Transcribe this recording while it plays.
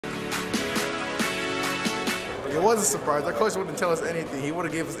It was a surprise. Our coach wouldn't tell us anything. He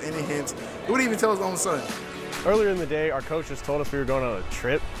wouldn't give us any hints. He wouldn't even tell his own son. Earlier in the day, our coach just told us we were going on a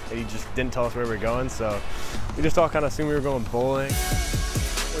trip, and he just didn't tell us where we were going, so we just all kind of assumed we were going bowling.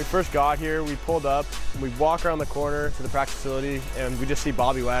 When we first got here, we pulled up, and we walk around the corner to the practice facility, and we just see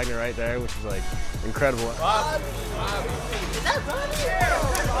Bobby Wagner right there, which is like incredible. Bobby. Is that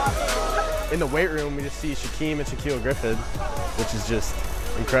Bobby? In the weight room, we just see Shaquem and Shaquille Griffin, which is just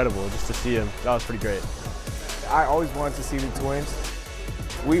incredible just to see him. That was pretty great. I always wanted to see the twins.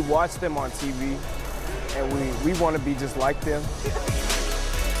 We watched them on TV, and we want to be just like them.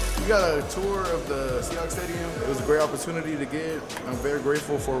 We got a tour of the Seahawks Stadium. It was a great opportunity to get. I'm very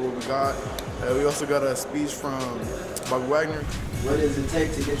grateful for what we got. We also got a speech from Bobby Wagner. What does it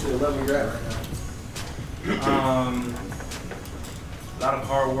take to get to the level you're at right now? A lot of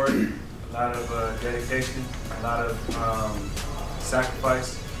hard work, a lot of dedication, a lot of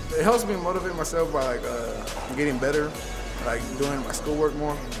sacrifice. It helps me motivate myself by getting better, like doing my schoolwork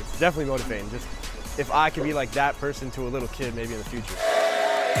more. It's definitely motivating. Just if I could be like that person to a little kid maybe in the future.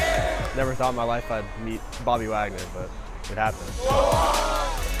 Never thought in my life I'd meet Bobby Wagner, but it happened.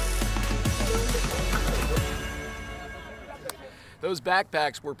 Those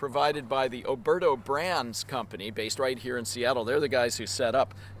backpacks were provided by the Oberto Brands company based right here in Seattle. They're the guys who set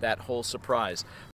up that whole surprise.